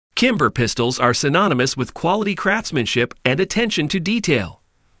Kimber pistols are synonymous with quality craftsmanship and attention to detail.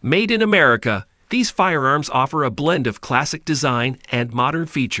 Made in America, these firearms offer a blend of classic design and modern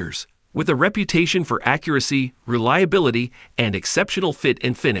features, with a reputation for accuracy, reliability, and exceptional fit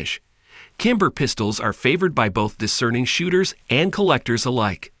and finish. Kimber pistols are favored by both discerning shooters and collectors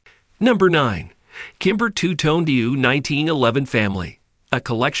alike. Number 9. Kimber Two-Tone U 1911 Family. A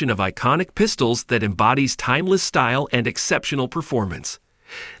collection of iconic pistols that embodies timeless style and exceptional performance.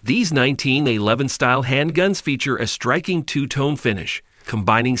 These 1911-style handguns feature a striking two-tone finish,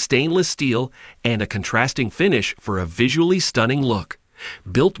 combining stainless steel and a contrasting finish for a visually stunning look.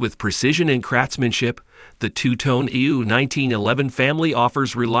 Built with precision and craftsmanship, the Two-Tone EU 1911 family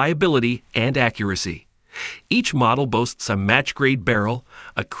offers reliability and accuracy. Each model boasts a match-grade barrel,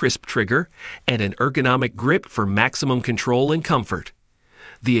 a crisp trigger, and an ergonomic grip for maximum control and comfort.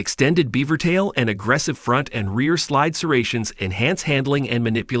 The extended beaver tail and aggressive front and rear slide serrations enhance handling and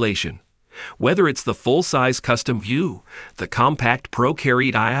manipulation. Whether it's the full-size custom U, the compact Pro Carry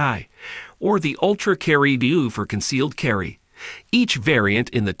II, or the Ultra Carry U for concealed carry, each variant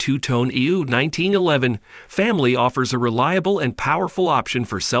in the Two-Tone EU 1911 family offers a reliable and powerful option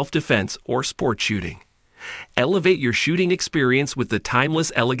for self-defense or sport shooting. Elevate your shooting experience with the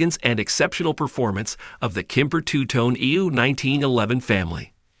timeless elegance and exceptional performance of the Kimber Two-Tone EU 1911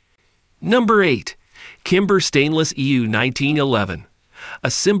 family. Number 8. Kimber Stainless EU 1911.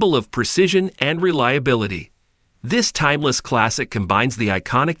 A symbol of precision and reliability. This timeless classic combines the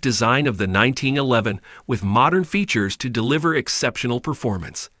iconic design of the 1911 with modern features to deliver exceptional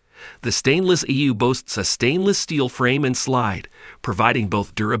performance. The stainless EU boasts a stainless steel frame and slide, providing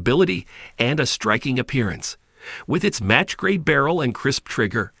both durability and a striking appearance. With its match-grade barrel and crisp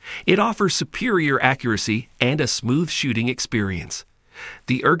trigger, it offers superior accuracy and a smooth shooting experience.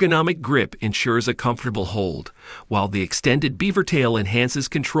 The ergonomic grip ensures a comfortable hold, while the extended beaver tail enhances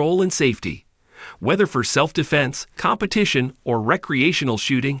control and safety. Whether for self-defense, competition, or recreational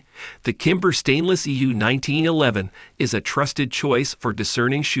shooting, the Kimber Stainless EU 1911 is a trusted choice for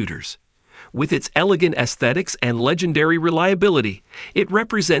discerning shooters. With its elegant aesthetics and legendary reliability, it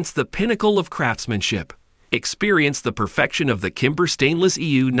represents the pinnacle of craftsmanship. Experience the perfection of the Kimber Stainless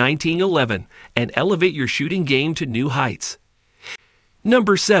EU 1911 and elevate your shooting game to new heights.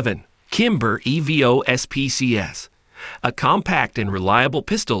 Number 7. Kimber EVO SPCS. A compact and reliable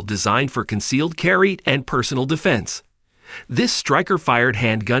pistol designed for concealed carry and personal defense. This striker-fired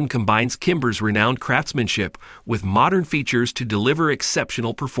handgun combines Kimber's renowned craftsmanship with modern features to deliver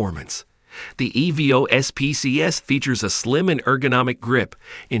exceptional performance. The EVO SPCS features a slim and ergonomic grip,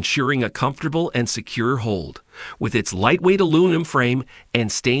 ensuring a comfortable and secure hold. With its lightweight aluminum frame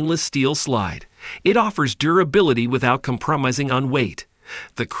and stainless steel slide, it offers durability without compromising on weight.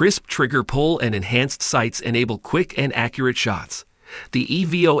 The crisp trigger pull and enhanced sights enable quick and accurate shots. The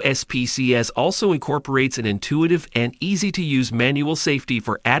EVO SPCS also incorporates an intuitive and easy-to-use manual safety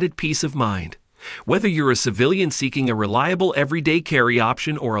for added peace of mind. Whether you're a civilian seeking a reliable everyday carry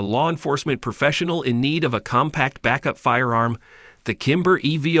option or a law enforcement professional in need of a compact backup firearm, the Kimber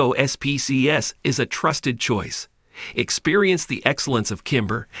EVO SPCS is a trusted choice. Experience the excellence of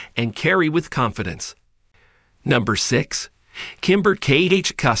Kimber and carry with confidence. Number 6. Kimber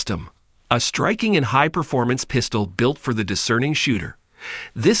KHX Custom. A striking and high-performance pistol built for the discerning shooter.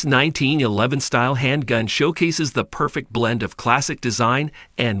 This 1911-style handgun showcases the perfect blend of classic design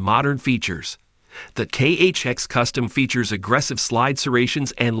and modern features. The KHX Custom features aggressive slide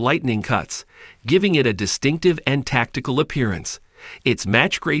serrations and lightning cuts, giving it a distinctive and tactical appearance. Its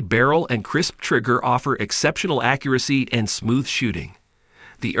match-grade barrel and crisp trigger offer exceptional accuracy and smooth shooting.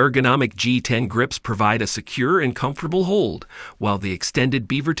 The ergonomic G10 grips provide a secure and comfortable hold, while the extended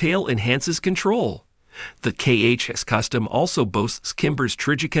beaver tail enhances control. The KHX Custom also boasts Kimber's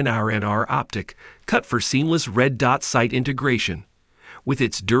Trigican R&R optic, cut for seamless red dot sight integration. With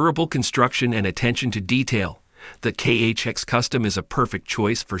its durable construction and attention to detail, the KHX Custom is a perfect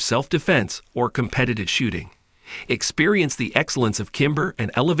choice for self-defense or competitive shooting. Experience the excellence of Kimber and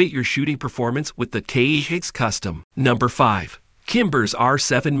elevate your shooting performance with the KHX Custom. Number 5. Kimber's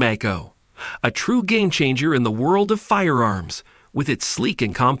R7 Mako. A true game-changer in the world of firearms. With its sleek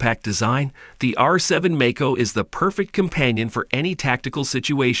and compact design, the R7 Mako is the perfect companion for any tactical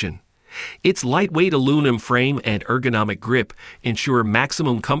situation. Its lightweight aluminum frame and ergonomic grip ensure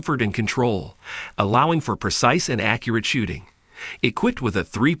maximum comfort and control, allowing for precise and accurate shooting. Equipped with a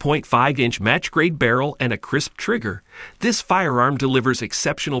 3.5-inch match-grade barrel and a crisp trigger, this firearm delivers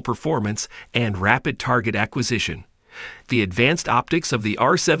exceptional performance and rapid target acquisition. The advanced optics of the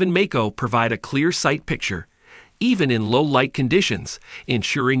R7 Mako provide a clear sight picture, even in low-light conditions,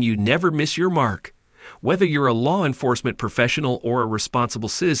 ensuring you never miss your mark. Whether you're a law enforcement professional or a responsible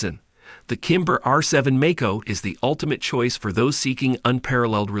citizen, the Kimber R7 Mako is the ultimate choice for those seeking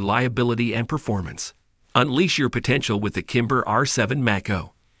unparalleled reliability and performance. Unleash your potential with the Kimber R7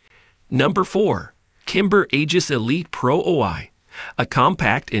 Mako. Number 4. Kimber Aegis Elite Pro OI, a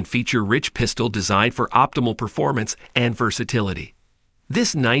compact and feature-rich pistol designed for optimal performance and versatility.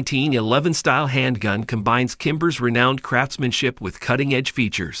 This 1911 style handgun combines Kimber's renowned craftsmanship with cutting-edge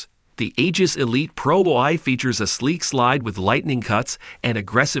features. The Aegis Elite Pro OI features a sleek slide with lightning cuts and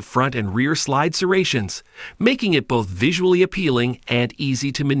aggressive front and rear slide serrations, making it both visually appealing and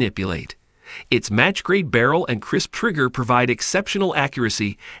easy to manipulate. Its match-grade barrel and crisp trigger provide exceptional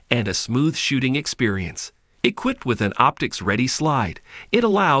accuracy and a smooth shooting experience. Equipped with an optics-ready slide, it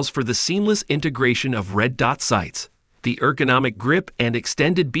allows for the seamless integration of red dot sights. The ergonomic grip and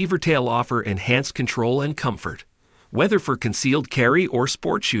extended beaver tail offer enhanced control and comfort. Whether for concealed carry or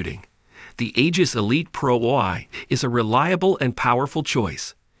sport shooting, the Aegis Elite Pro OI is a reliable and powerful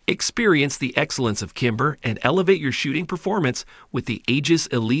choice. Experience the excellence of Kimber and elevate your shooting performance with the Aegis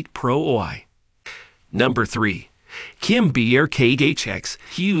Elite Pro OI. Number 3. Kimber KHX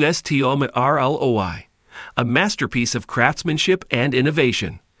Custom RLOI, a masterpiece of craftsmanship and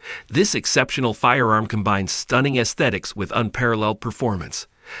innovation. This exceptional firearm combines stunning aesthetics with unparalleled performance.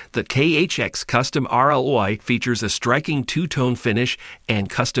 The KHX Custom RLOI features a striking two-tone finish and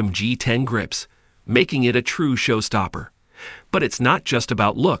custom G10 grips, making it a true showstopper. But it's not just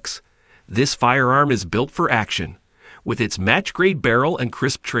about looks. This firearm is built for action. With its match-grade barrel and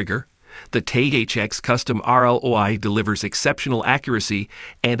crisp trigger, the KHX Custom RLOI delivers exceptional accuracy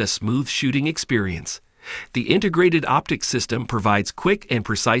and a smooth shooting experience. The integrated optics system provides quick and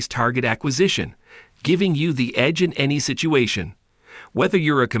precise target acquisition, giving you the edge in any situation. Whether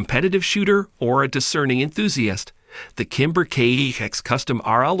you're a competitive shooter or a discerning enthusiast, the Kimber KHX Custom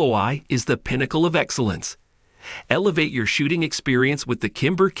RLOI is the pinnacle of excellence. Elevate your shooting experience with the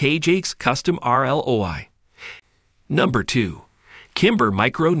Kimber KHX Custom RLOI. Number 2. Kimber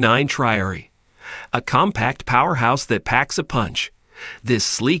Micro 9 Triari, a compact powerhouse that packs a punch. This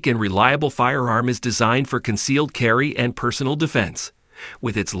sleek and reliable firearm is designed for concealed carry and personal defense.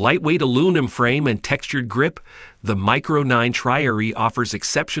 With its lightweight aluminum frame and textured grip, the Micro 9 Triari offers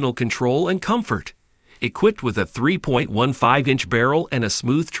exceptional control and comfort. Equipped with a 3.15-inch barrel and a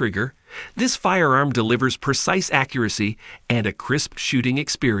smooth trigger, this firearm delivers precise accuracy and a crisp shooting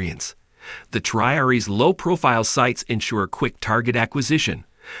experience. The Triari's low-profile sights ensure quick target acquisition,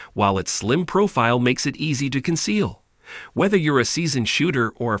 while its slim profile makes it easy to conceal. Whether you're a seasoned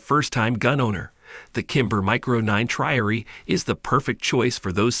shooter or a first-time gun owner, the Kimber Micro 9 Triari is the perfect choice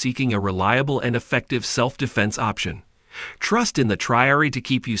for those seeking a reliable and effective self-defense option. Trust in the Triari to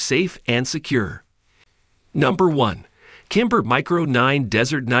keep you safe and secure. Number 1. Kimber Micro 9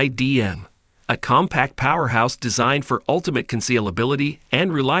 Desert Night DM, a compact powerhouse designed for ultimate concealability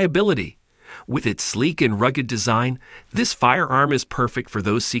and reliability. With its sleek and rugged design, this firearm is perfect for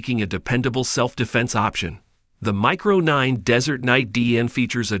those seeking a dependable self-defense option. The Micro 9 Desert Night DN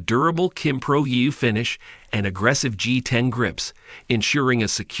features a durable Kimpro U finish and aggressive G10 grips, ensuring a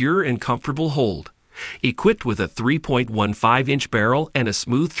secure and comfortable hold. Equipped with a 3.15-inch barrel and a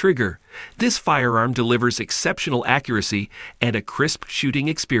smooth trigger, this firearm delivers exceptional accuracy and a crisp shooting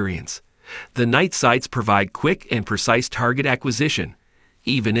experience. The night sights provide quick and precise target acquisition,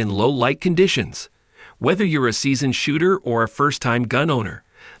 even in low-light conditions. Whether you're a seasoned shooter or a first-time gun owner,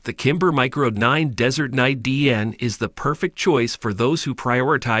 the Kimber Micro 9 Desert Night DN is the perfect choice for those who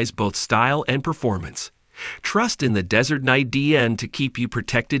prioritize both style and performance. Trust in the Desert Night DN to keep you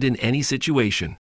protected in any situation.